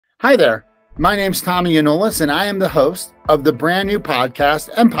Hi there. My name's Tommy Yionoulis, and I am the host of the brand new podcast,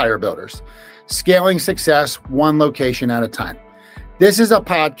 Empire Builders, scaling success one location at a time. This is a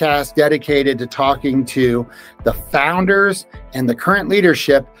podcast dedicated to talking to the founders and the current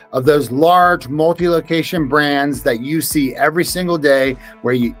leadership of those large multi-location brands that you see every single day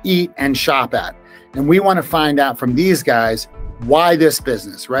where you eat and shop at. And we want to find out from these guys, why this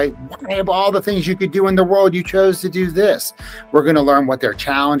business, right? Why of all the things you could do in the world, you chose to do this? We're going to learn what their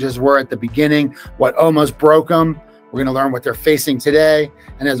challenges were at the beginning, what almost broke them. We're going to learn what they're facing today.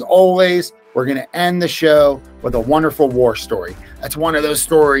 And as always, we're going to end the show with a wonderful war story. That's one of those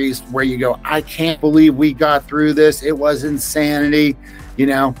stories where you go, I can't believe we got through this. It was insanity,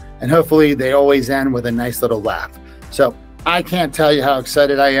 and hopefully they always end with a nice little laugh. So I can't tell you how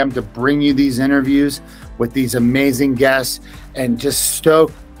excited I am to bring you these interviews with these amazing guests and just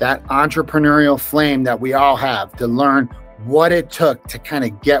stoke that entrepreneurial flame that we all have to learn what it took to kind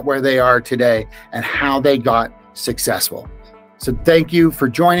of get where they are today and how they got successful. So thank you for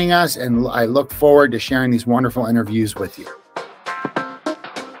joining us, and I look forward to sharing these wonderful interviews with you.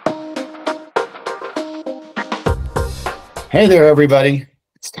 Hey there, everybody.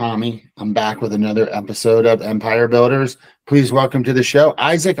 It's Tommy. I'm back with another episode of Empire Builders. Please welcome to the show,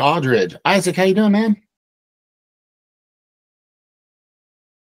 Isaac Aldridge. Isaac, how you doing, man?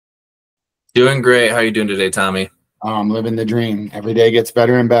 Doing great. How are you doing today, Tommy? I'm living the dream. Every day gets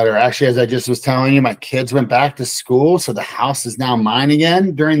better and better. Actually, as I just was telling you, my kids went back to school, so the house is now mine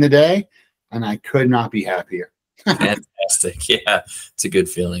again during the day, and I could not be happier. Fantastic. Yeah, it's a good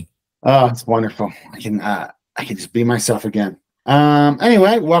feeling. Oh, it's wonderful. I can just be myself again.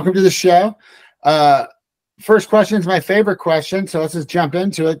 Anyway, welcome to the show. First question is my favorite question, so let's just jump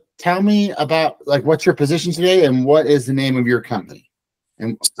into it. Tell me about what's your position today, and what is the name of your company?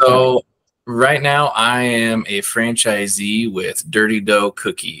 And so right now I am a franchisee with Dirty Dough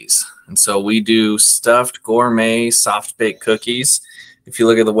Cookies. And so we do stuffed gourmet soft baked cookies. If you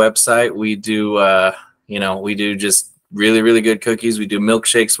look at the website, we do, we do just really, really good cookies. We do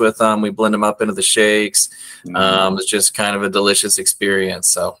milkshakes with them. We blend them up into the shakes. It's just kind of a delicious experience.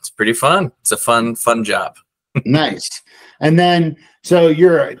 So it's pretty fun. It's a fun job. Nice. And then, so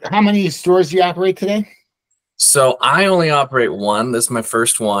how many stores do you operate today? So I only operate one. This is my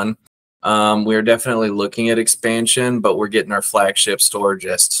first one. We're definitely looking at expansion, but we're getting our flagship store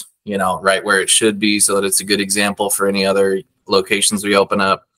just, right where it should be so that it's a good example for any other locations we open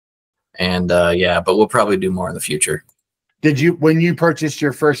up. And but we'll probably do more in the future. When you purchased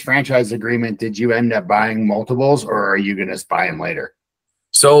your first franchise agreement, did you end up buying multiples, or are you going to buy them later?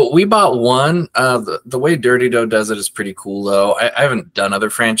 So we bought one. The way Dirty Dough does it is pretty cool, though. I haven't done other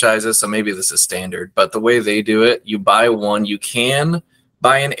franchises, so maybe this is standard. But the way they do it, you buy one, you can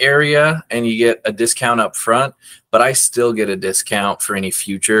buy an area and you get a discount up front, but I still get a discount for any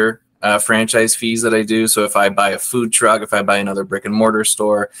future franchise fees that I do. So if I buy a food truck, if I buy another brick and mortar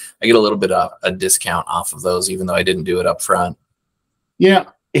store, I get a little bit of a discount off of those, even though I didn't do it up front.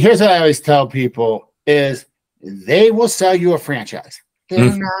 Here's what I always tell people is they will sell you a franchise.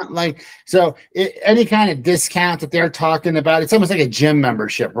 They're not any kind of discount that they're talking about. It's almost like a gym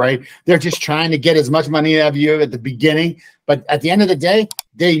membership, right? They're just trying to get as much money out of you at the beginning. But at the end of the day,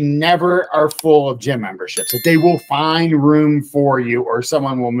 they never are full of gym memberships. They will find room for you, or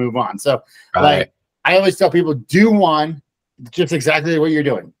someone will move on. So I always tell people, do one, just exactly what you're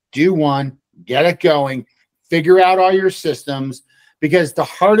doing. Do one, get it going, figure out all your systems, because the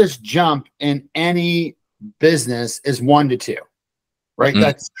hardest jump in any business is 1 to 2. Right.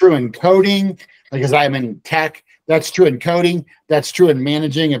 That's true in coding, because I'm in tech. That's true in coding. That's true in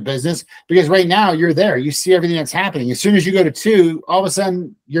managing a business, because right now you're there. You see everything that's happening. As soon as you go to 2, all of a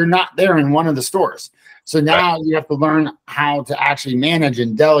sudden you're not there in one of the stores. So now you have to learn how to actually manage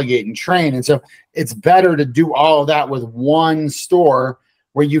and delegate and train. And so it's better to do all of that with one store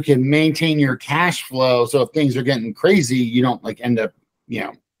where you can maintain your cash flow. So if things are getting crazy, you don't end up,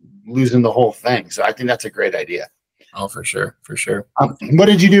 losing the whole thing. So I think that's a great idea. Oh, for sure. For sure. What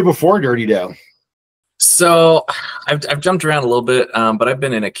did you do before Dirty Dough? So I've jumped around a little bit, but I've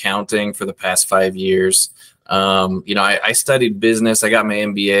been in accounting for the past 5 years. I studied business. I got my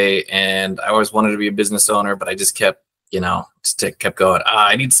MBA, and I always wanted to be a business owner, but I just kept going.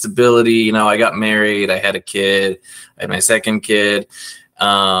 I need stability. I got married. I had a kid. I had my second kid.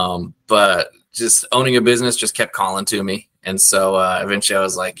 But just owning a business just kept calling to me. And so eventually I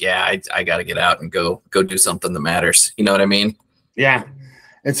was like, I got to get out and go do something that matters. You know what I mean? Yeah.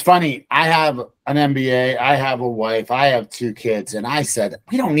 It's funny. I have an MBA. I have a wife. I have 2 kids. And I said,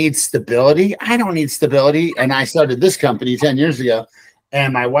 we don't need stability. I don't need stability. And I started this company 10 years ago.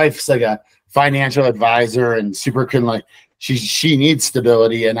 And my wife's like a financial advisor and super she needs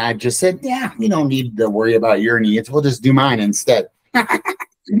stability. And I just said, yeah, we don't need to worry about your needs. We'll just do mine instead.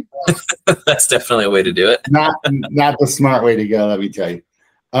 That's definitely a way to do it. Not the smart way to go, let me tell you.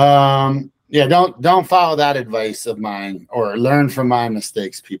 Yeah, don't follow that advice of mine or learn from my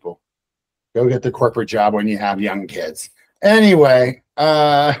mistakes, people. Go get the corporate job when you have young kids. Anyway,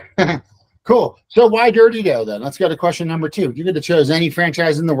 cool. So why Dirty Dough then? Let's go to question number 2. If you could have chose any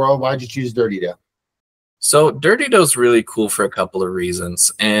franchise in the world, why'd you choose Dirty Dough? So Dirty Dough is really cool for a couple of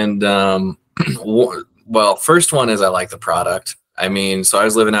reasons. And well, first one is I like the product. I mean, so I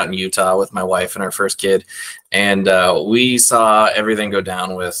was living out in Utah with my wife and our first kid, and we saw everything go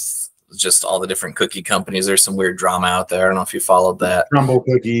down with just all the different cookie companies. There's some weird drama out there. I don't know if you followed that. Crumble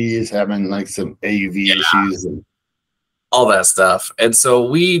cookies having like some AUV issues and all that stuff. And so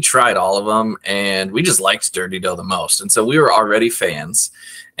we tried all of them, and we just liked Dirty Dough the most. And so we were already fans.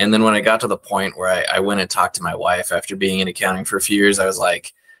 And then when I got to the point where I went and talked to my wife after being in accounting for a few years, I was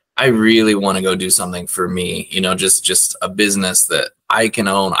like, I really want to go do something for me, you know, just a business that I can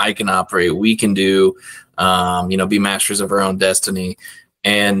own, I can operate, we can do, you know, be masters of our own destiny.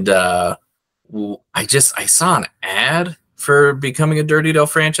 And I saw an ad for becoming a Dirty Dough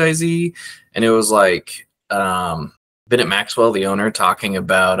franchisee, and it was like Bennett Maxwell, the owner, talking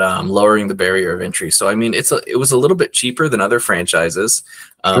about lowering the barrier of entry. So I mean, it was a little bit cheaper than other franchises.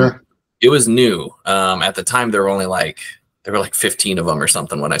 Sure. It was new. At the time, there were like 15 of them or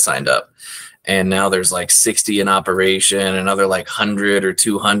something when I signed up. And now there's like 60 in operation, another like 100 or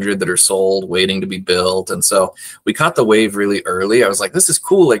 200 that are sold waiting to be built. And so we caught the wave really early. I was like, this is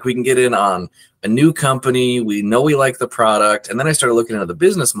cool. Like we can get in on a new company. We know we like the product. And then I started looking into the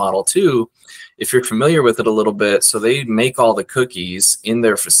business model too, if you're familiar with it a little bit. So they make all the cookies in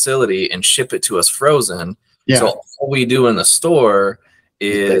their facility and ship it to us frozen. Yeah. So all we do in the store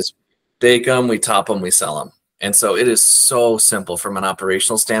is bake them, we top them, we sell them. And so it is so simple from an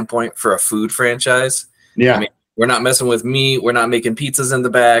operational standpoint for a food franchise. Yeah. I mean, we're not messing with meat. We're not making pizzas in the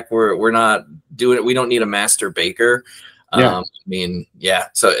back. We're not doing it. We don't need a master baker. Yeah. I mean, yeah.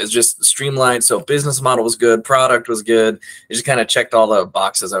 So it's just streamlined. So business model was good. Product was good. It just kind of checked all the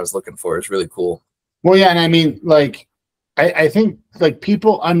boxes I was looking for. It's really cool. Well, yeah. And I mean, like, I think like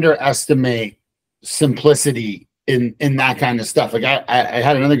people underestimate simplicity in that kind of stuff. Like I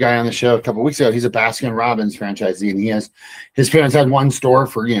had another guy on the show a couple of weeks ago. He's a Baskin Robbins franchisee, and his parents had one store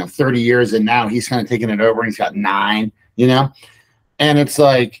for 30 years, and now he's kind of taking it over, and he's got 9. And it's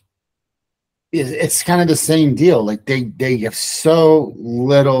like it's kind of the same deal. Like they have so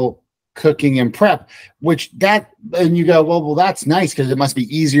little cooking and prep, and you go, well, that's nice because it must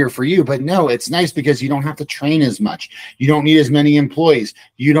be easier for you. But no, it's nice because you don't have to train as much. You don't need as many employees.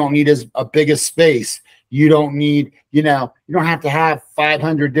 You don't need a big a space. You don't need, you don't have to have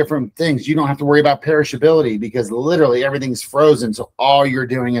 500 different things. You don't have to worry about perishability because literally everything's frozen. So all you're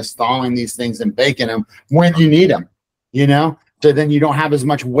doing is thawing these things and baking them when you need them, so then you don't have as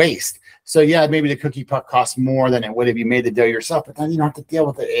much waste. So yeah, maybe the cookie puck costs more than it would if you made the dough yourself, but then you don't have to deal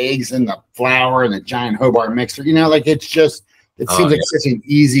with the eggs and the flour and the giant Hobart mixer, like it seems like such an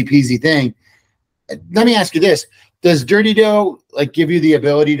easy peasy thing. Let me ask you this. Does Dirty Dough give you the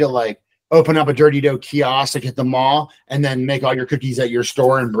ability to open up a Dirty Dough kiosk at the mall and then make all your cookies at your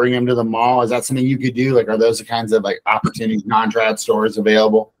store and bring them to the mall? Is that something you could do? Are those the kinds of opportunities, non-trad stores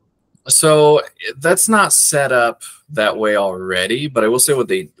available? So that's not set up that way already, but I will say what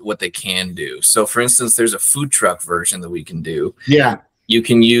they can do. So for instance, there's a food truck version that we can do. Yeah. You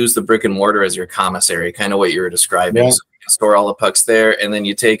can use the brick and mortar as your commissary, kind of what you were describing. Yeah. So you can store all the pucks there, and then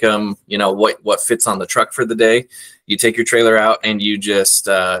you take them, what fits on the truck for the day. You take your trailer out and you just,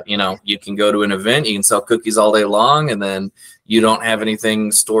 you can go to an event, you can sell cookies all day long, and then you don't have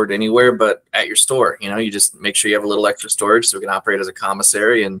anything stored anywhere but at your store. You just make sure you have a little extra storage so it can operate as a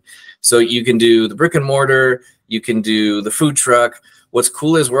commissary. And so you can do the brick and mortar, you can do the food truck. What's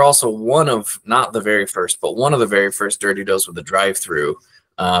cool is we're also one of the very first Dirty Doughs with a drive-through.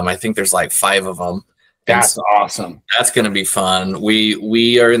 I think there's 5 of them. That's awesome. That's going to be fun.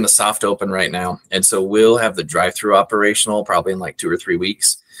 We are in the soft open right now. And so we'll have the drive-through operational probably in 2 or 3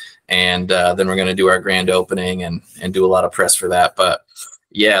 weeks. And then we're going to do our grand opening and do a lot of press for that. But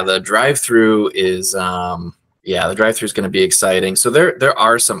yeah, the drive-through is going to be exciting. So there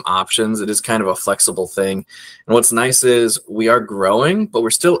are some options. It is kind of a flexible thing. And what's nice is we are growing, but we're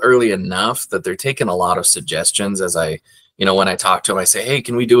still early enough that they're taking a lot of suggestions as when I talk to them, I say, hey,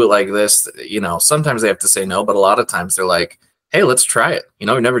 can we do it like this? Sometimes they have to say no, but a lot of times they're like, hey, let's try it.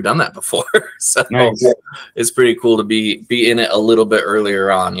 We've never done that before. So nice. It's pretty cool to be in it a little bit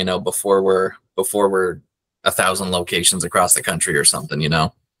earlier on, before we're 1,000 locations across the country or something,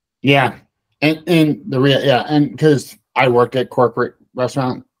 Yeah. And because I worked at corporate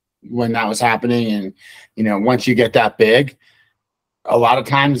restaurant when that was happening. And, you know, once you get that big, a lot of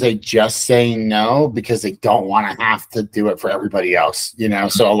times they just say no because they don't want to have to do it for everybody else, you know?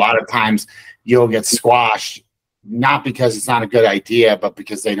 So a lot of times you'll get squashed, not because it's not a good idea, but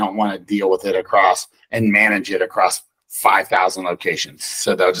because they don't want to deal with it across and manage it across 5,000 locations.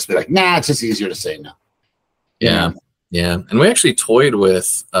 So they'll just be like, nah, it's just easier to say no. Yeah. Yeah. And we actually toyed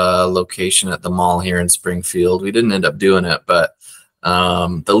with a location at the mall here in Springfield. We didn't end up doing it, but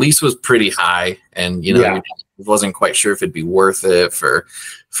the lease was pretty high, and, you know, wasn't quite sure if it'd be worth it for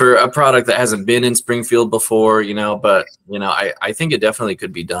a product that hasn't been in Springfield before, you know, but, you know, I think it definitely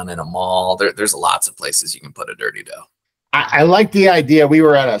could be done in a mall. There's lots of places you can put a dirty dough. I like the idea. We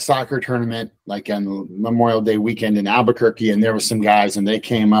were at a soccer tournament, like on Memorial Day weekend in Albuquerque, and there was some guys, and they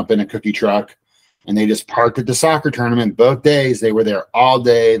came up in a cookie truck, and they just parked at the soccer tournament both days. They were there all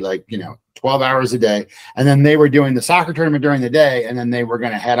day, like, you know, 12 hours a day. And then they were doing the soccer tournament during the day, and then they were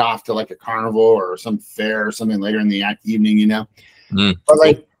going to head off to like a carnival or some fair or something later in the evening, you know. But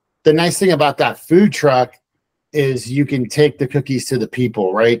like the nice thing about that food truck is you can take the cookies to the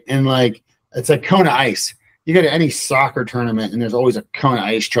people, right? And like it's like Kona Ice. You go to any soccer tournament and there's always a Kona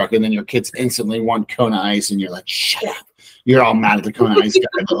Ice truck, and then your kids instantly want Kona Ice, and you're like, shut up. You're all mad at the Kona Ice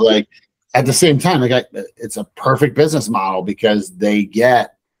guy. But like at the same time, like it's a perfect business model because they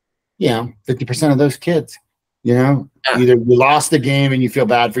get, you know, 50% of those kids, you know, either you lost the game and you feel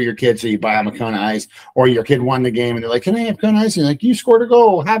bad for your kid, so you buy them a Kona Ice, or your kid won the game and they're like, can I have Kona Ice? And you're like, you scored a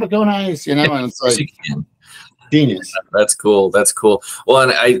goal, have a Kona Ice, you know, and it's like genius. That's cool. That's cool.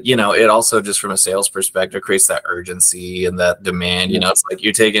 Well, and you know, it also just from a sales perspective creates that urgency and that demand, you know, it's like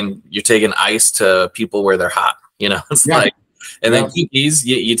you're taking ice to people where they're hot, you know, it's like, and then cookies,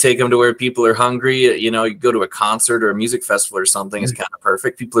 you take them to where people are hungry. You know, you go to a concert or a music festival or something. It's kind of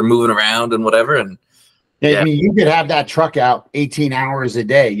perfect. People are moving around and whatever. And I mean, you could have that truck out 18 hours a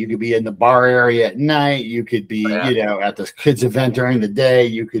day. You could be in the bar area at night. You could be, you know, at this kids event during the day.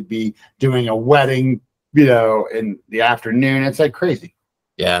 You could be doing a wedding, you know, in the afternoon. It's like crazy.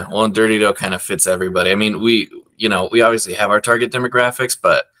 Yeah. Well, and Dirty Dough kind of fits everybody. I mean, we obviously have our target demographics,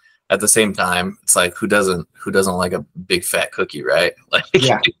 but at the same time, it's like who doesn't like a big fat cookie, right? Like,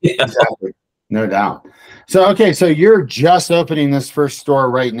 exactly, no doubt. So okay, so you're just opening this first store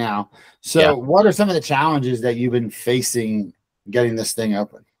right now. So what are some of the challenges that you've been facing getting this thing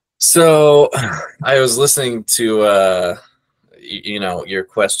open? So I was listening to you know, your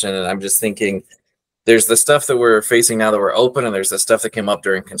question, and I'm just thinking there's the stuff that we're facing now that we're open, and there's the stuff that came up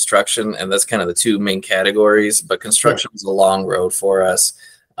during construction, and that's kind of the two main categories. But construction was a long road for us.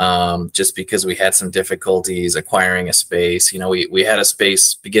 Just because we had some difficulties acquiring a space. You know, we had a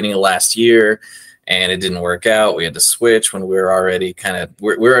space beginning of last year and it didn't work out. We had to switch when we were already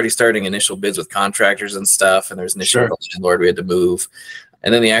we're already starting initial bids with contractors and stuff. And there's an issue with the landlord. We had to move.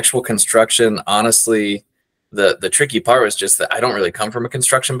 And then the actual construction, honestly, the tricky part was just that I don't really come from a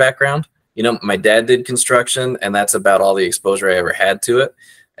construction background. You know, my dad did construction, and that's about all the exposure I ever had to it.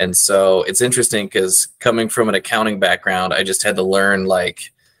 And so it's interesting because coming from an accounting background, I just had to learn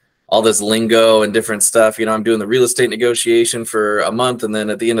like all this lingo and different stuff. You know, I'm doing the real estate negotiation for a month, and then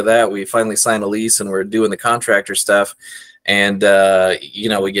at the end of that, we finally sign a lease and we're doing the contractor stuff. And, you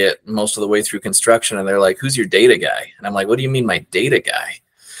know, we get most of the way through construction, and they're like, who's your data guy? And I'm like, what do you mean my data guy?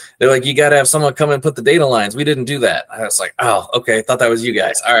 They're like, you got to have someone come and put the data lines. We didn't do that. I was like, oh, okay. Thought that was you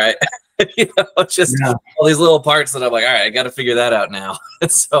guys. All right. You know, it's just all these little parts that I'm like, all right, I got to figure that out now.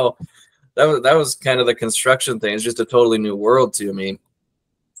 And so that was kind of the construction thing. It's just a totally new world to me.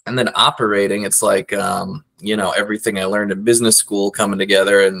 And then operating, it's like, you know, everything I learned in business school coming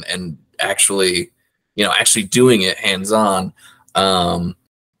together and actually, you know, actually doing it hands-on. And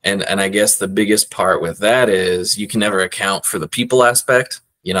I guess the biggest part with that is you can never account for the people aspect.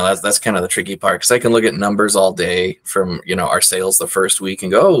 You know, that's kind of the tricky part, because I can look at numbers all day from, you know, our sales the first week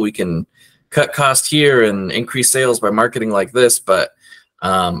and go, oh, we can cut cost here and increase sales by marketing like this. But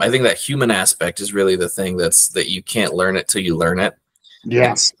I think that human aspect is really the thing that you can't learn it till you learn it.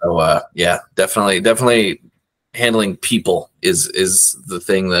 Yeah. So yeah, definitely handling people is the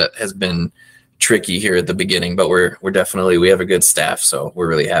thing that has been tricky here at the beginning, but we have a good staff, so we're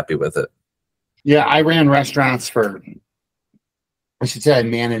really happy with it. Yeah, I ran restaurants I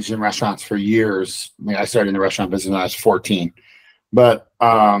managed in restaurants for years. I mean, I started in the restaurant business when I was 14. But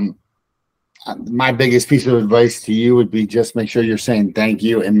my biggest piece of advice to you would be just make sure you're saying thank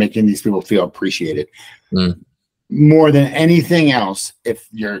you and making these people feel appreciated. More than anything else, if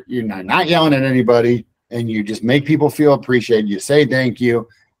you're not yelling at anybody and you just make people feel appreciated, you say thank you.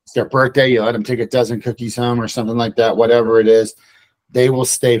 It's their birthday, you let them take a dozen cookies home or something like that, whatever it is, they will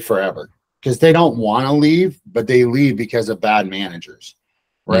stay forever. because they don't want to leave, but they leave because of bad managers,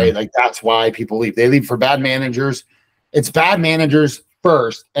 right? Like that's why people leave. They leave for bad managers. It's bad managers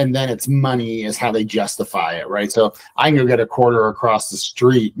first, and then it's money is how they justify it, right? So I can go get a quarter across the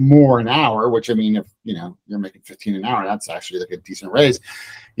street more an hour, which I mean, if you're making 15 an hour, that's actually like a decent raise.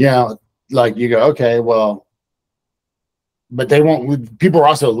 Like you go, okay, well, but they won't. People are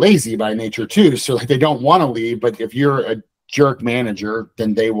also lazy by nature too, so like they don't want to leave. But if you're a jerk manager,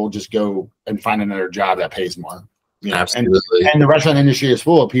 then they will just go and find another job that pays more. Absolutely. And the restaurant industry is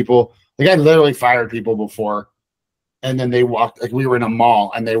full of people. Like I literally fired people before, and then they walked, like we were in a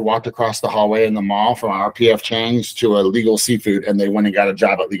mall, and they walked across the hallway in the mall from our PF Chang's to a Legal Seafood, and they went and got a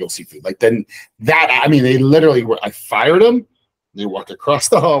job at Legal Seafood. Like then that, I mean, they literally were, I fired them. They walked across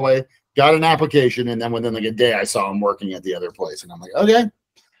the hallway, got an application, and then within like a day, I saw them working at the other place, and I'm like, okay.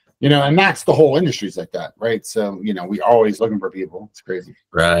 And that's the whole industry's like that, right? So, we always looking for people. It's crazy.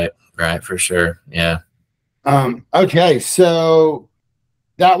 Right, for sure. Yeah. Okay, so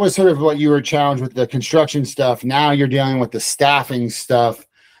that was sort of what you were challenged with, the construction stuff. Now you're dealing with the staffing stuff.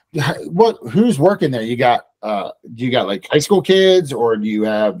 Who's working there? Do you got like high school kids, or do you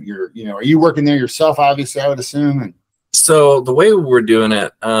have are you working there yourself? Obviously, I would assume. So the way we're doing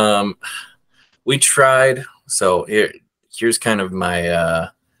it, we tried. So here's kind of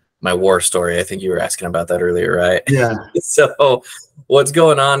my war story. I think you were asking about that earlier, right? Yeah. So what's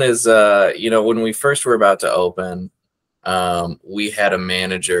going on is, when we first were about to open, we had a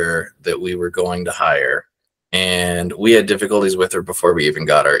manager that we were going to hire, and we had difficulties with her before we even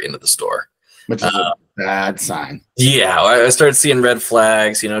got her into the store. Which is a bad sign. Yeah, I started seeing red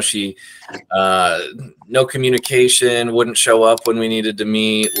flags. She, no communication, wouldn't show up when we needed to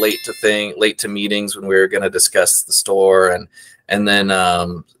meet, late to meetings when we were going to discuss the store, and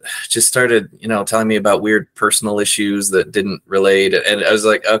then just started, telling me about weird personal issues that didn't relate. And I was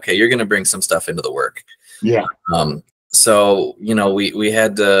like, okay, you're going to bring some stuff into the work. Yeah. So, we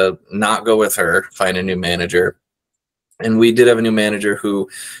had to not go with her, find a new manager. And we did have a new manager who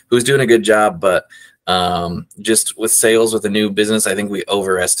was doing a good job, but just with sales with a new business, I think we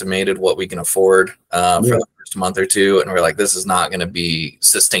overestimated what we can afford for the first month or two. And we're like, this is not going to be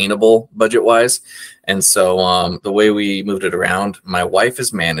sustainable budget wise. And so the way we moved it around, my wife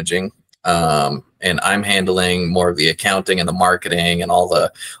is managing, and I'm handling more of the accounting and the marketing and all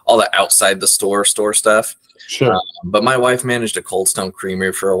the outside the store stuff. Sure. But my wife managed a Cold Stone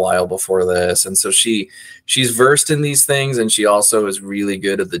Creamery for a while before this. And so she's versed in these things. And she also is really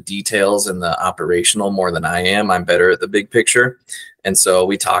good at the details and the operational more than I am. I'm better at the big picture. And so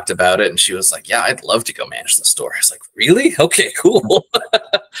we talked about it, and she was like, yeah, I'd love to go manage the store. I was like, really? Okay, cool.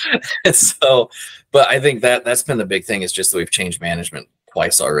 And so, but I think that's been the big thing, is just that we've changed management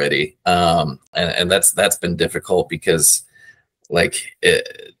twice already. And that's been difficult because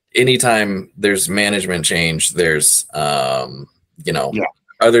anytime there's management change, there's,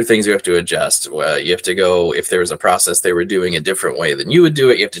 other things you have to adjust. You have to go, if there was a process they were doing a different way than you would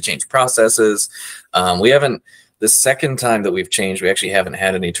do it, you have to change processes. The second time that we've changed, we actually haven't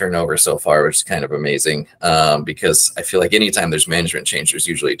had any turnover so far, which is kind of amazing, because I feel like anytime there's management change, there's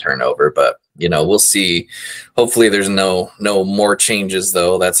usually turnover. But, we'll see. Hopefully there's no more changes,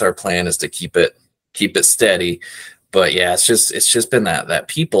 though. That's our plan, is to keep it steady. But yeah, it's just been that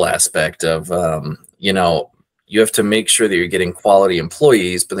people aspect of, you have to make sure that you're getting quality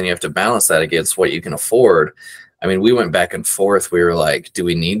employees, but then you have to balance that against what you can afford. I mean, we went back and forth. We were like, do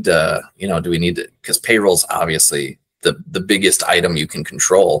we need to, because payroll's obviously the biggest item you can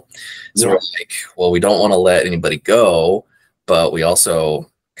control. So we're like, well, we don't want to let anybody go, but we also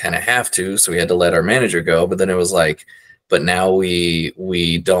kind of have to. So we had to let our manager go. But then it was like, but now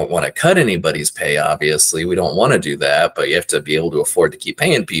we don't want to cut anybody's pay. Obviously, we don't want to do that, but you have to be able to afford to keep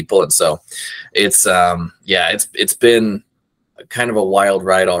paying people. And so it's been kind of a wild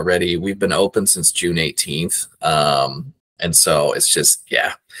ride already. We've been open since June 18th. And so it's just,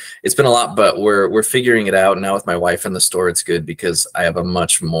 it's been a lot, but we're figuring it out now with my wife in the store. It's good because I have a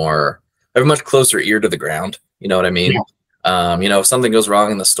much closer ear to the ground. You know what I mean? Yeah. If something goes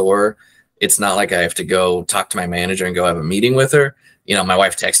wrong in the store, it's not like I have to go talk to my manager and go have a meeting with her. My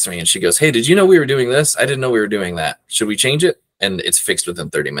wife texts me and she goes, hey, did you know we were doing this? I didn't know we were doing that. Should we change it? And it's fixed within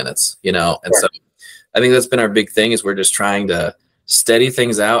 30 minutes, And so I think that's been our big thing, is we're just trying to steady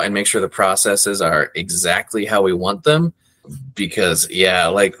things out and make sure the processes are exactly how we want them. Because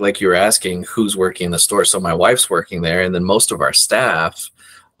like you were asking, who's working in the store? So my wife's working there, and then most of our staff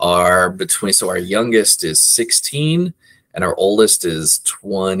are so our youngest is 16 and our oldest is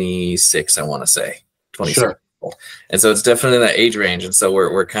 26, I want to say 26. Sure. And so it's definitely that age range. And so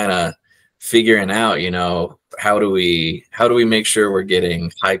we're kind of figuring out, how do we make sure we're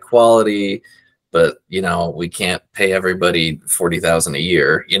getting high quality, but we can't pay everybody $40,000 a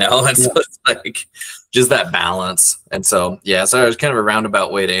year, and so it's like just that balance. And so so it was kind of a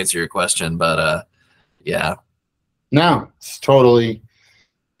roundabout way to answer your question, but yeah. No, it's totally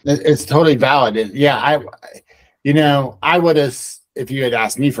valid. I would have, if you had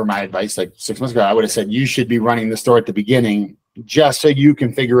asked me for my advice like 6 months ago, I would have said you should be running the store at the beginning just so you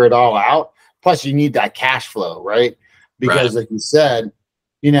can figure it all out. Plus you need that cash flow, right? Because like you said,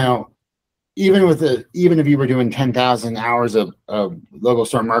 even if you were doing 10,000 hours of local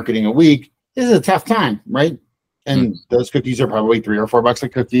store marketing a week, this is a tough time, right? And those cookies are probably $3 or $4 a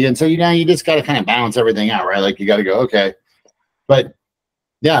cookie. And so, you just got to kind of balance everything out, right? Like you got to go, okay. But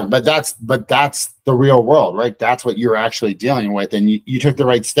that's the real world, right? That's what you're actually dealing with. And you took the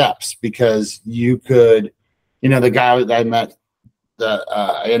right steps because you could, the guy that I met,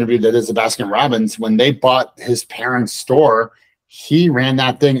 I interviewed that is the Baskin Robbins, when they bought his parents' store, he ran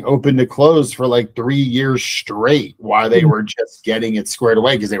that thing open to close for like 3 years straight while they were just getting it squared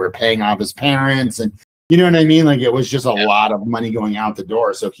away because they were paying off his parents. And you know what I mean? Like it was just a lot of money going out the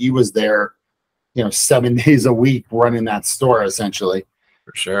door. So he was there, 7 days a week running that store essentially.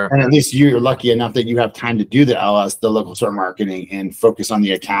 For sure. And at least you're lucky enough that you have time to do the local store marketing, and focus on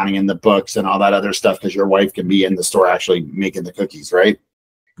the accounting and the books and all that other stuff because your wife can be in the store actually making the cookies, right?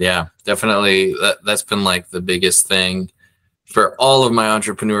 Yeah, definitely. That's been like the biggest thing for all of my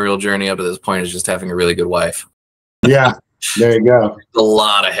entrepreneurial journey up to this point, is just having a really good wife. Yeah, there you go. A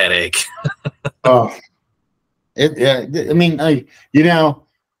lot of headache.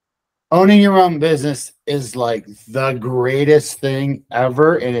 Owning your own business is like the greatest thing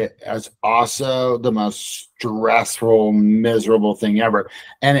ever. And it is also the most stressful, miserable thing ever.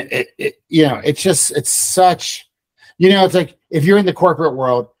 And it's such, it's like if you're in the corporate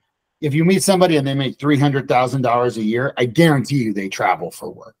world, if you meet somebody and they make $300,000 a year, I guarantee you they travel for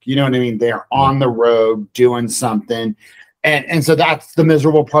work. You know what I mean? They're on the road doing something. And so that's the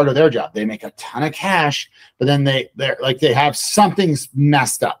miserable part of their job. They make a ton of cash, but then they have something's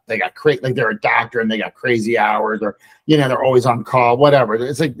messed up. They got like they're a doctor and they got crazy hours, or they're always on call, whatever.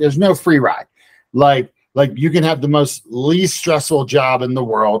 It's like there's no free ride. Like you can have the most least stressful job in the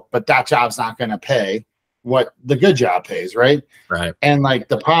world, but that job's not going to pay what the good job pays, right? Right. And like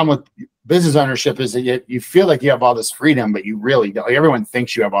the problem with business ownership is that you feel like you have all this freedom, but you really don't. Like, everyone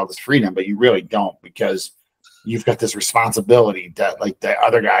thinks you have all this freedom, but you really don't, because you've got this responsibility that like the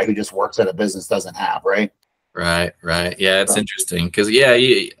other guy who just works at a business doesn't have, right? Right. Yeah, it's interesting because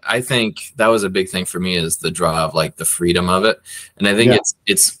I think that was a big thing for me, is the draw of like the freedom of it. And I think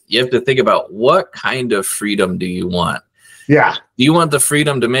it's you have to think about what kind of freedom do you want? Yeah. Do you want the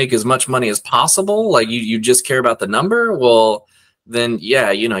freedom to make as much money as possible? Like you just care about the number? Well, then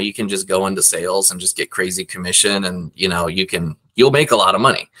you can just go into sales and just get crazy commission, and you'll make a lot of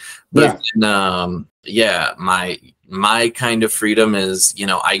money. But my kind of freedom is,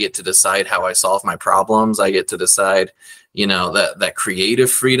 I get to decide how I solve my problems. I get to decide, that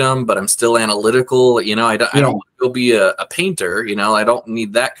creative freedom, but I'm still analytical. I don't want to go be a painter. I don't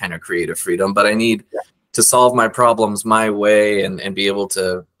need that kind of creative freedom, but I need to solve my problems my way and be able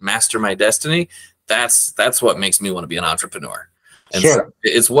to master my destiny. That's what makes me want to be an entrepreneur. And so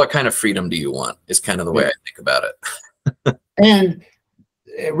it's what kind of freedom do you want is kind of the way I think about it. And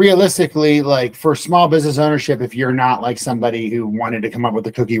realistically, like for small business ownership, if you're not like somebody who wanted to come up with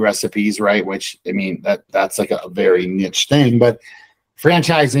the cookie recipes, right? Which, I mean, that's like a very niche thing, but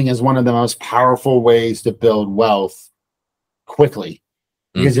franchising is one of the most powerful ways to build wealth quickly.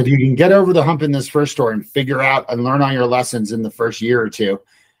 Because if you can get over the hump in this first store and figure out and learn all your lessons in the first year or two,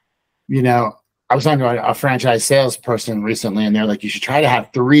 I was talking to a franchise salesperson recently, and they're like, you should try to have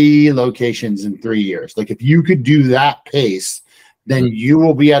 3 locations in 3 years. Like if you could do that pace, then you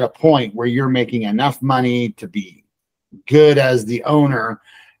will be at a point where you're making enough money to be good as the owner,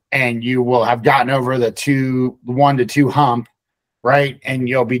 and you will have gotten over the 1 to 2 hump, right? And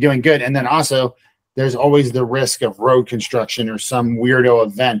you'll be doing good. And then also there's always the risk of road construction or some weirdo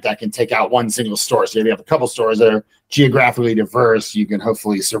event that can take out one single store. So if you have a couple stores that are geographically diverse, you can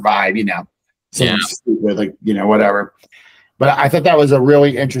hopefully survive, stupid, like, whatever. But I thought that was a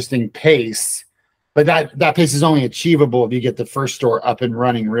really interesting pace. But that pace is only achievable if you get the first store up and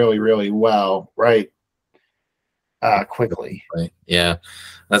running really, really well, right? Quickly. Right. Yeah.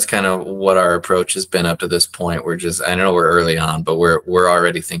 That's kind of what our approach has been up to this point. I know we're early on, but we're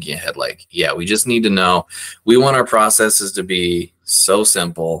already thinking ahead. Like, we just need to know, we want our processes to be so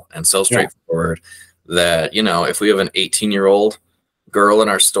simple and so straightforward that, if we have an 18-year-old girl in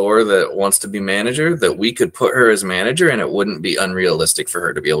our store that wants to be manager, that we could put her as manager and it wouldn't be unrealistic for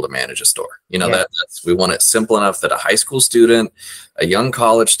her to be able to manage a store. You know, we want it simple enough that a high school student, a young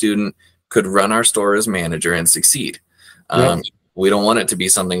college student could run our store as manager and succeed. We don't want it to be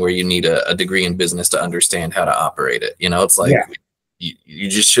something where you need a degree in business to understand how to operate it. You know, it's like you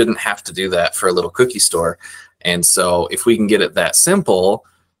just shouldn't have to do that for a little cookie store. And so if we can get it that simple,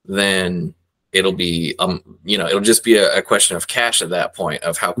 then it'll be, you know, it'll just be a question of cash at that point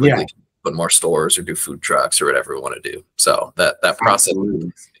of how quickly can put more stores or do food trucks or whatever we want to do. So that process.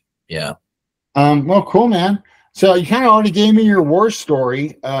 Absolutely. Yeah. Well, cool, man. So you kind of already gave me your war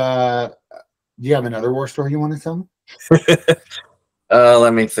story. Do you have another war story you want to tell me?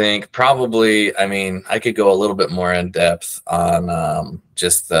 Let me think. Probably, I mean, I could go a little bit more in depth on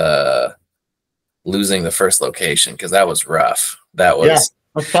just the losing the first location, because that was rough. That was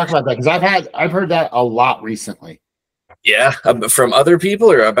let's talk about that, because I've heard that a lot recently. Yeah, from other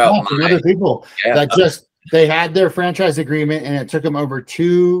people or about from other people that just they had their franchise agreement and it took them over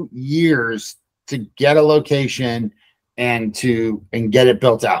 2 years to get a location and get it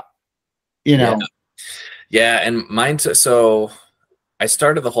built out. You know. Yeah, and mine. So I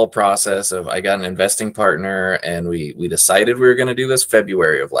started the whole process of, I got an investing partner and we decided we were going to do this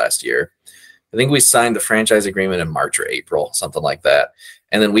February of last year. I think we signed the franchise agreement in March or April, something like that.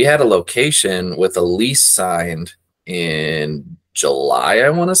 And then we had a location with a lease signed in July, I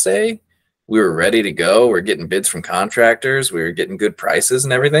want to say. We were ready to go. We're getting bids from contractors. We were getting good prices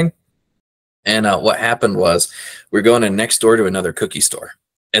and everything. And what happened was we're going in next door to another cookie store.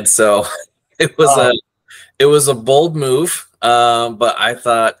 And so it was a bold move. But I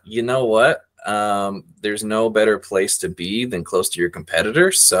thought, you know what? There's no better place to be than close to your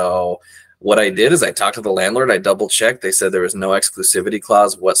competitor. So what I did is I talked to the landlord. I double checked. They said there was no exclusivity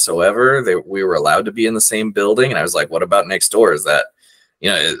clause whatsoever. We were allowed to be in the same building. And I was like, what about next door? Is that, you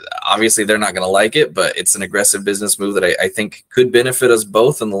know, obviously they're not going to like it, but it's an aggressive business move that I think could benefit us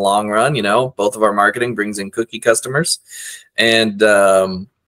both in the long run. You know, both of our marketing brings in cookie customers. And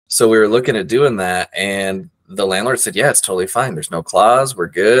so we were looking at doing that. And the landlord said, yeah, it's totally fine. There's no clause. We're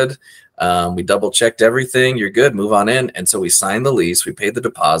good. We double checked everything. You're good. Move on in. And so we signed the lease. We paid the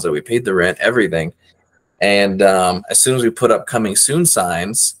deposit. We paid the rent, everything. And as soon as we put up coming soon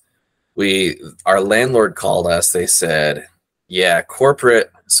signs, our landlord called us. They said, yeah, corporate.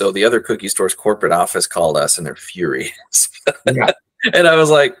 So the other cookie store's corporate office called us and they're furious. Yeah. And I was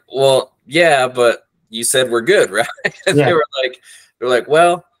like, well, yeah, but you said we're good, right? And they were like,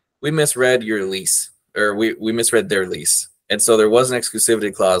 well, we misread your lease. Or we misread their lease. And so there was an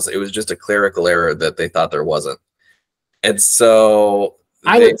exclusivity clause. It was just a clerical error that they thought there wasn't. And so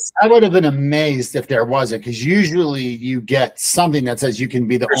I would have been amazed if there wasn't, because usually you get something that says you can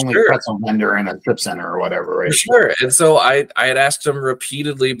be the only pretzel vendor in a strip center or whatever, right? For sure. And so I had asked them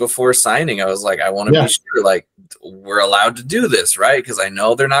repeatedly before signing. I was like, I want to be sure, like, we're allowed to do this, right? Because I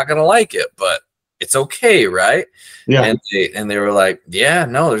know they're not going to like it, but it's okay, right? Yeah. And they were like, yeah,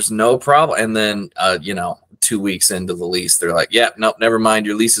 no, there's no problem. And then, you know, 2 weeks into the lease, they're like, yeah, nope, never mind.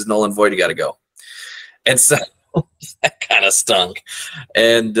 Your lease is null and void. You got to go. And so that kind of stunk.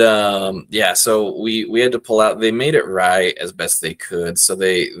 And yeah, so we had to pull out. They made it right as best they could. So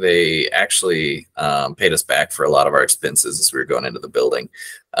they actually paid us back for a lot of our expenses as we were going into the building.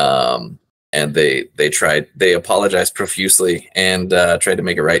 And they apologized profusely and tried to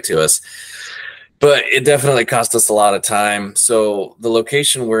make it right to us. But it definitely cost us a lot of time. So the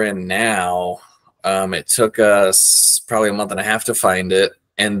location we're in now, it took us probably a month and a half to find it.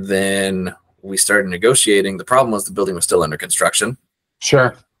 And then we started negotiating. The problem was the building was still under construction.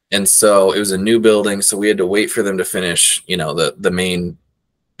 Sure. And so it was a new building. So we had to wait for them to finish, you know, the main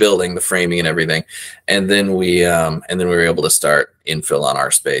building, the framing and everything. And then we were able to start infill on our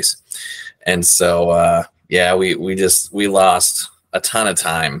space. And so, yeah, we lost a ton of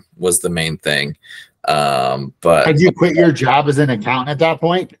time was the main thing. But had you quit your job as an accountant at that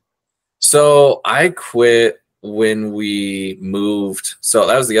point? So I quit when we moved. So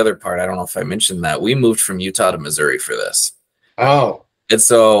that was the other part. I don't know if I mentioned that we moved from Utah to Missouri for this. Oh, and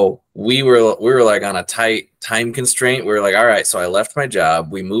so we were like on a tight time constraint. We were like, all right, so I left my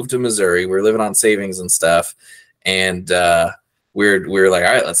job. We moved to Missouri. We're living on savings and stuff. And, we were like,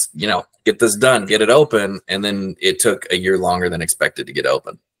 all right, let's, you know, get this done, get it open. And then it took a year longer than expected to get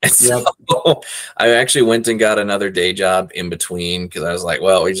open. And so I actually went and got another day job in between, because I was like,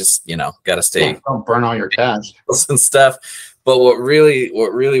 well, we just, you know, got to stay. Don't burn all your cash and stuff. But what really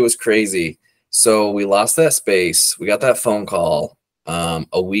was crazy. So we lost that space. We got that phone call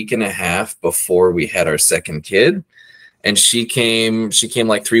a week and a half before we had our second kid. and she came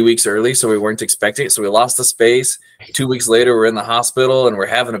like 3 weeks early, so we weren't expecting it. So we lost the space. 2 weeks later, we're in the hospital and we're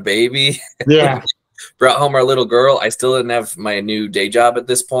having a baby. Yeah. Brought home our little girl. I still didn't have my new day job at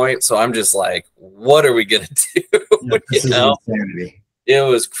this point, so I'm just like, what are we gonna do? Yeah, this is insanity. It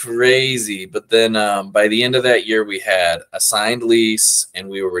was crazy. But then by the end of that year, we had a signed lease, and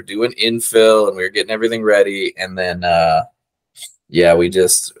we were doing infill, and we were getting everything ready. And then yeah, we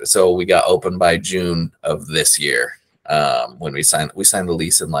got open by June of this year. When we signed the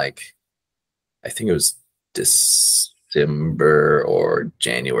lease in, like, I think it was December or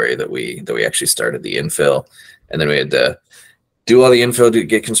January that we actually started the infill. And then we had to do all the infill to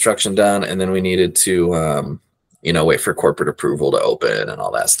get construction done, and then we needed to wait for corporate approval to open and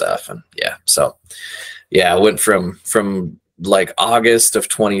all that stuff. And yeah, so yeah, I went from like August of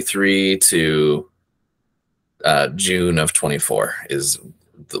 23 to June of 24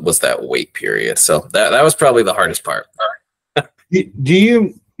 was that wait period. So that was probably the hardest part. Do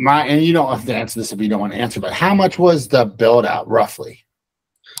you mind, and you don't have to answer this if you don't want to answer, but how much was the build out roughly?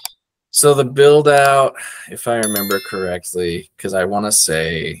 So the build out, if I remember correctly, because I want to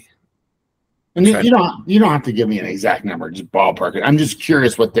say, and you don't have to give me an exact number, just ballpark it. I'm just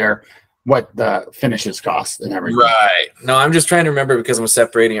curious what the finishes cost and everything. Right. No, I'm just trying to remember because I'm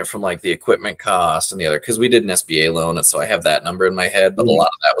separating it from like the equipment cost and the other, because we did an SBA loan, and so I have that number in my head, but a lot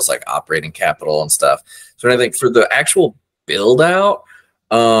of that was like operating capital and stuff. So I think for the actual build out,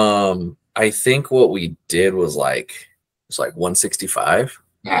 I think what we did was like 165.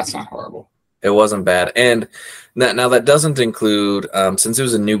 That's not horrible. It wasn't bad. And now that doesn't include, since it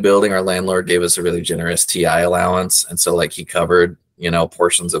was a new building, our landlord gave us a really generous TI allowance. And so like he covered,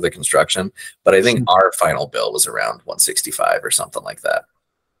 portions of the construction, but I think our final bill was around 165 or something like that.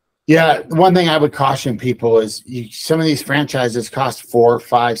 Yeah. One thing I would caution people is some of these franchises cost $400,000,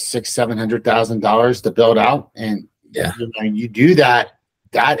 $500,000, $600,000, $700,000 to build out. And yeah, you do that.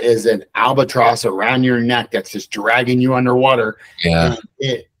 That is an albatross around your neck that's just dragging you underwater. Yeah.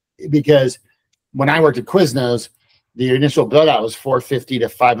 Because when I worked at Quiznos, the initial build out was $450,000 to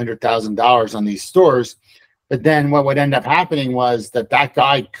 $500,000 on these stores. But then what would end up happening was that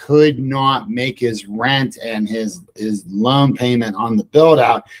guy could not make his rent and his loan payment on the build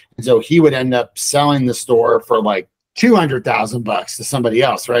out. And so he would end up selling the store for like $200,000 to somebody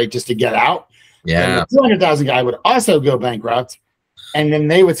else, right? Just to get out. Yeah. And the $200,000 guy would also go bankrupt. And then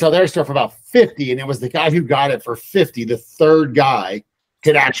they would sell their store for about 50. And it was the guy who got it for 50. The third guy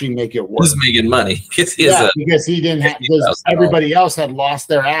could actually make it work. He's making money. Because he didn't have, because everybody else had lost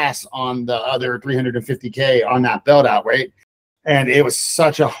their ass on the other $350K on that build out, right? And it was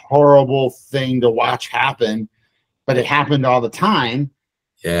such a horrible thing to watch happen, but it happened all the time.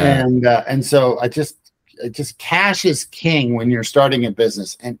 Yeah. And so I just cash is king when you're starting a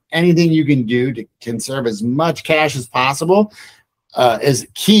business, and anything you can do to conserve as much cash as possible is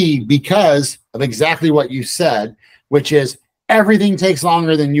key, because of exactly what you said, which is everything takes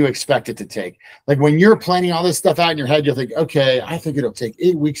longer than you expect it to take. Like when you're planning all this stuff out in your head, you'll think, okay, I think it'll take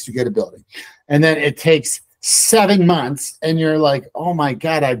 8 weeks to get a building. And then it takes 7 months and you're like, oh my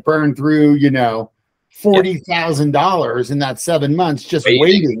God, I burned through, $40,000 in that 7 months, just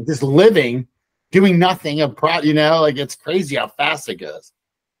waiting, just living, doing nothing. Like it's crazy how fast it goes.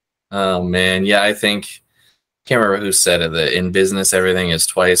 Oh man. Yeah. I can't remember who said it, that in business, everything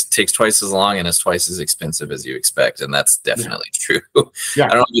takes twice as long and is twice as expensive as you expect. And that's definitely true. Yeah. I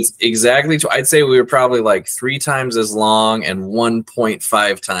don't know if it's exactly, I'd say we were probably like 3 times as long and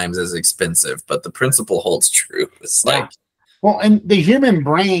 1.5 times as expensive, but the principle holds true. It's like, well, and the human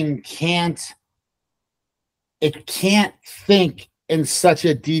brain can't think in such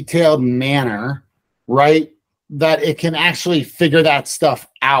a detailed manner, right? That it can actually figure that stuff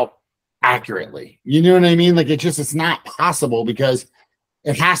out accurately. You know what I mean? Like it's not possible, because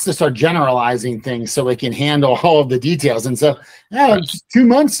it has to start generalizing things so it can handle all of the details. And so 2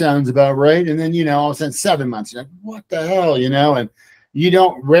 months sounds about right. And then, all of a sudden 7 months, you're like, what the hell, and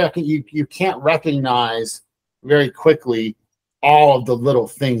you can't recognize very quickly all of the little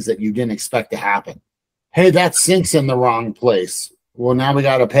things that you didn't expect to happen. Hey, that sink's in the wrong place. Well, now we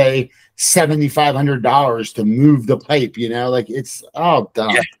got to pay $7,500 to move the pipe, like it's all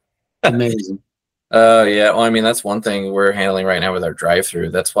done. Yeah. Amazing. Yeah. Well, I mean, that's one thing we're handling right now with our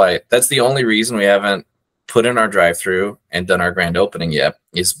drive-through. That's the only reason we haven't put in our drive-through and done our grand opening yet,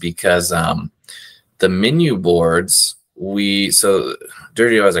 is because the menu boards, so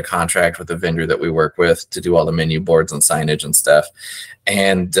Dirty O has a contract with a vendor that we work with to do all the menu boards and signage and stuff.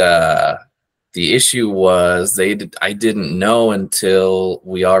 And the issue was I didn't know until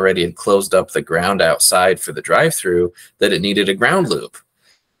we already had closed up the ground outside for the drive-through that it needed a ground loop.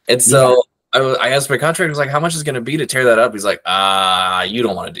 And so I asked my contractor, I was like, how much is going to be to tear that up? He's like, you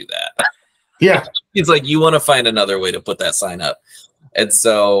don't want to do that. Yeah. He's like, you want to find another way to put that sign up. And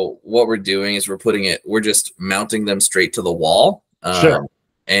so what we're doing is we're just mounting them straight to the wall. Sure.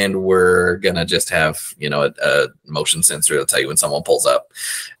 And we're going to just have, a motion sensor that'll tell you when someone pulls up,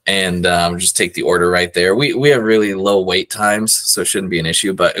 and just take the order right there. We have really low wait times, so it shouldn't be an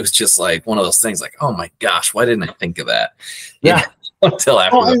issue, but it was just like one of those things like, oh my gosh, why didn't I think of that? Yeah. Until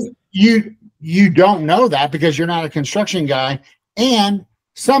after. Well, you don't know that because you're not a construction guy, and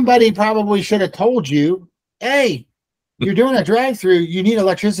somebody probably should have told you, hey, you're doing a drive-through, you need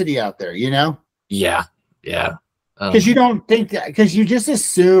electricity out there, Yeah. Yeah. Because you don't think that, because you just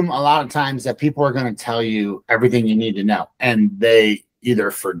assume a lot of times that people are going to tell you everything you need to know, and they either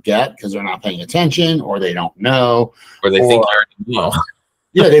forget because they're not paying attention, or they don't know, or they think you already know.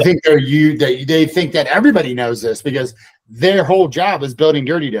 Yeah, they think they think that everybody knows this because their whole job is building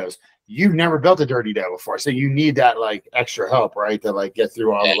dirty doughs. You've never built a dirty dough before, so you need that like extra help, right, to like get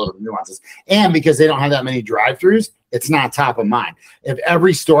through all the little nuances. And because they don't have that many drive-throughs, it's not top of mind. If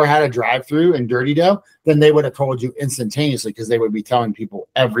every store had a drive-through in dirty dough, then they would have told you instantaneously, because they would be telling people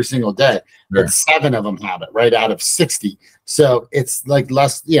every single day. Sure. But 7 of them have it, right, out of 60. So it's like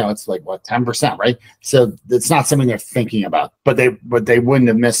less, it's like what, 10%, right? So it's not something they're thinking about. But they wouldn't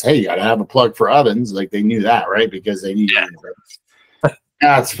have missed, hey, you gotta have a plug for ovens. Like they knew that, right? Because they need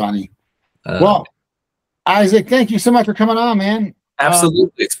That's funny. Well, Isaac, thank you so much for coming on, man.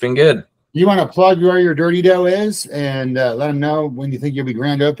 Absolutely. It's been good. You want to plug where your dirty dough is and let them know when you think you'll be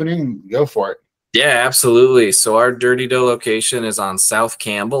grand opening? Go for it. Yeah, absolutely. So our dirty dough location is on South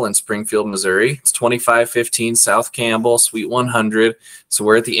Campbell in Springfield, Missouri. It's 2515 South Campbell, Suite 100. So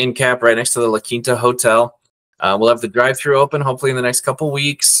we're at the end cap right next to the La Quinta Hotel. We'll have the drive-through open hopefully in the next couple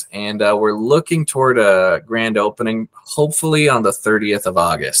weeks, and we're looking toward a grand opening hopefully on the 30th of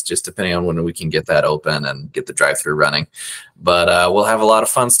August, just depending on when we can get that open and get the drive-through running. But we'll have a lot of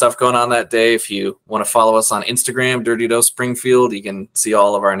fun stuff going on that day. If you want to follow us on Instagram, Dirty Dough Springfield, you can see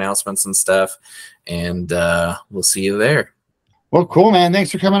all of our announcements and stuff, and we'll see you there. Well, cool, man.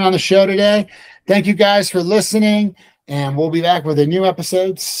 Thanks for coming on the show today. Thank you guys for listening, and we'll be back with a new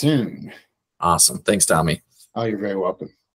episode soon. Awesome. Thanks, Tommy. Oh, you're very welcome.